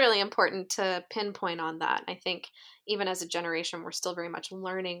it is really important to pinpoint on that. I think even as a generation, we're still very much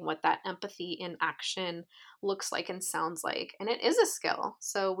learning what that empathy in action looks like and sounds like. And it is a skill.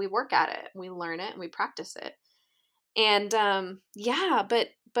 So we work at it, we learn it, and we practice it. And yeah,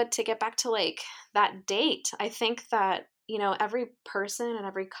 but to get back to like that date, I think that, every person and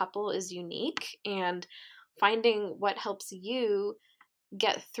every couple is unique, and finding what helps you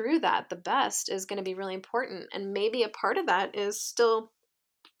get through that the best is going to be really important. And maybe a part of that is still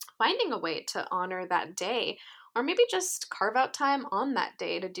finding a way to honor that day, or maybe just carve out time on that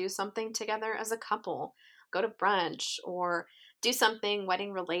day to do something together as a couple, go to brunch, or do something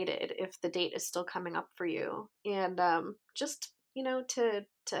wedding related if the date is still coming up for you. And just, to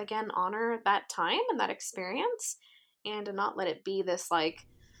again honor that time and that experience, and to not let it be this like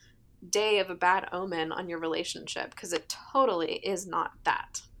day of a bad omen on your relationship, because it totally is not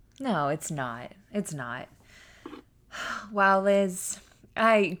that. No, it's not. It's not. Wow, Liz,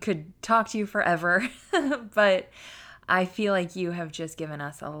 I could talk to you forever, but I feel like you have just given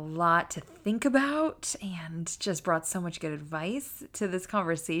us a lot to think about and just brought so much good advice to this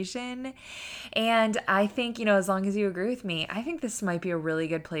conversation. And I think, as long as you agree with me, I think this might be a really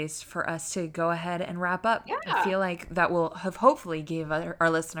good place for us to go ahead and wrap up. Yeah. I feel like that will have hopefully gave our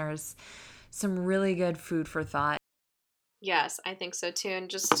listeners some really good food for thought. Yes, I think so too. And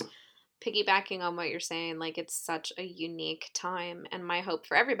just piggybacking on what you're saying, like it's such a unique time. And my hope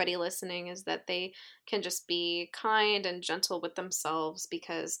for everybody listening is that they can just be kind and gentle with themselves,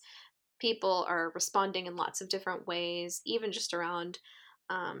 because people are responding in lots of different ways, even just around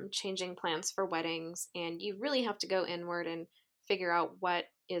changing plans for weddings. And you really have to go inward and figure out what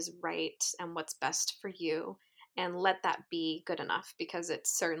is right and what's best for you, and let that be good enough, because it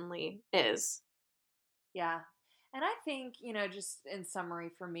certainly is. Yeah. And I think, just in summary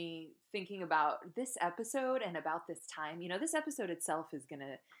for me, thinking about this episode and about this time, this episode itself is going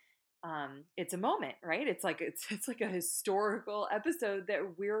to it's a moment, right? It's like it's like a historical episode that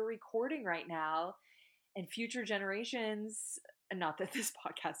we're recording right now, and future generations, and not that this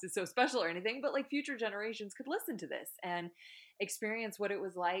podcast is so special or anything, but like future generations could listen to this and experience what it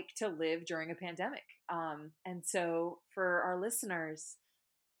was like to live during a pandemic. And so for our listeners,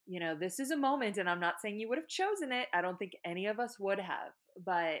 this is a moment, and I'm not saying you would have chosen it. I don't think any of us would have,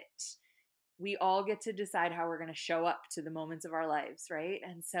 but we all get to decide how we're going to show up to the moments of our lives, right?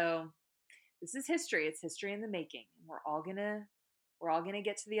 And so this is history. It's history in the making. And we're all going to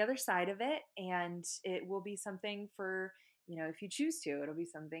get to the other side of it, and it will be something for, if you choose to, it'll be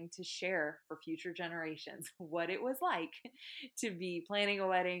something to share for future generations, what it was like to be planning a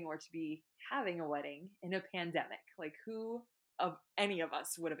wedding or to be having a wedding in a pandemic. Like, who of any of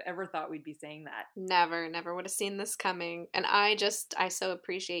us would have ever thought we'd be saying that? Never would have seen this coming. And I so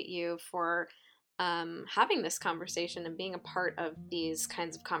appreciate you for having this conversation and being a part of these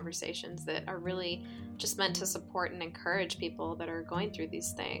kinds of conversations that are really just meant to support and encourage people that are going through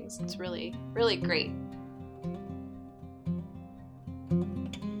these things. It's really, really great.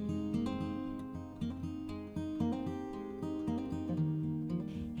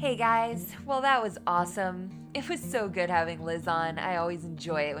 Hey guys, well, that was awesome. It was so good having Liz on. I always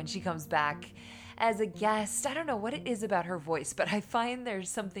enjoy it when she comes back as a guest. I don't know what it is about her voice, but I find there's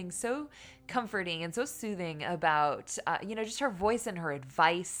something so comforting and so soothing about, just her voice and her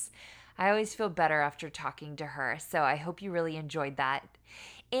advice. I always feel better after talking to her, so I hope you really enjoyed that.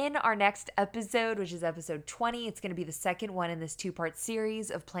 In our next episode, which is episode 20, it's going to be the second one in this 2-part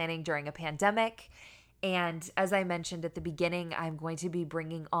series of planning during a pandemic. And as I mentioned at the beginning, I'm going to be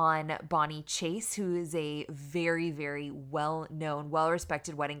bringing on Bonnie Chase, who is a very, very well-known,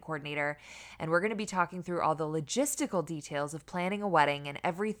 well-respected wedding coordinator. And we're going to be talking through all the logistical details of planning a wedding and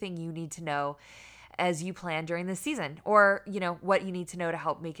everything you need to know as you plan during the season, or, what you need to know to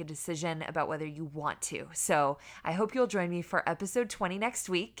help make a decision about whether you want to. So I hope you'll join me for episode 20 next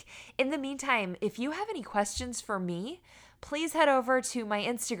week. In the meantime, if you have any questions for me, please head over to my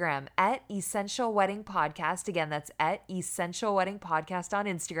Instagram at Essential Wedding Podcast. Again, that's at Essential Wedding Podcast on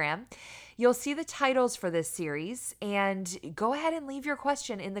Instagram. You'll see the titles for this series, and go ahead and leave your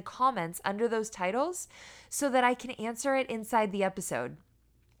question in the comments under those titles so that I can answer it inside the episode.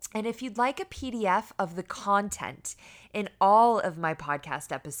 And if you'd like a PDF of the content in all of my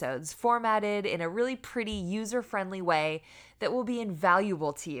podcast episodes, formatted in a really pretty user-friendly way that will be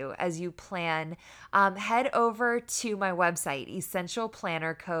invaluable to you as you plan, head over to my website,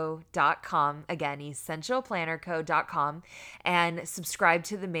 essentialplannerco.com. Again, essentialplannerco.com, and subscribe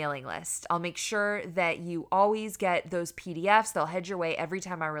to the mailing list. I'll make sure that you always get those PDFs. They'll head your way every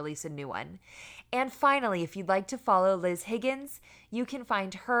time I release a new one. And finally, if you'd like to follow Liz Higgins, you can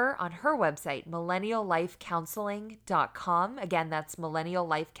find her on her website, millenniallifecounseling.com. Again, that's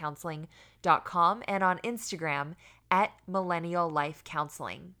millenniallifecounseling.com, and on Instagram at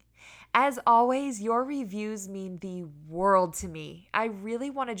millenniallifecounseling. As always, your reviews mean the world to me. I really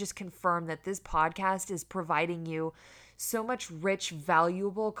want to just confirm that this podcast is providing you so much rich,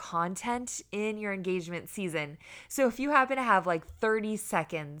 valuable content in your engagement season. So if you happen to have like 30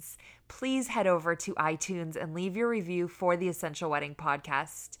 seconds, please head over to iTunes and leave your review for the Essential Wedding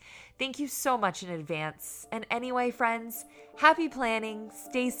Podcast. Thank you so much in advance. And anyway, friends, happy planning,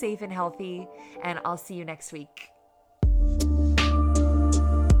 stay safe and healthy, and I'll see you next week.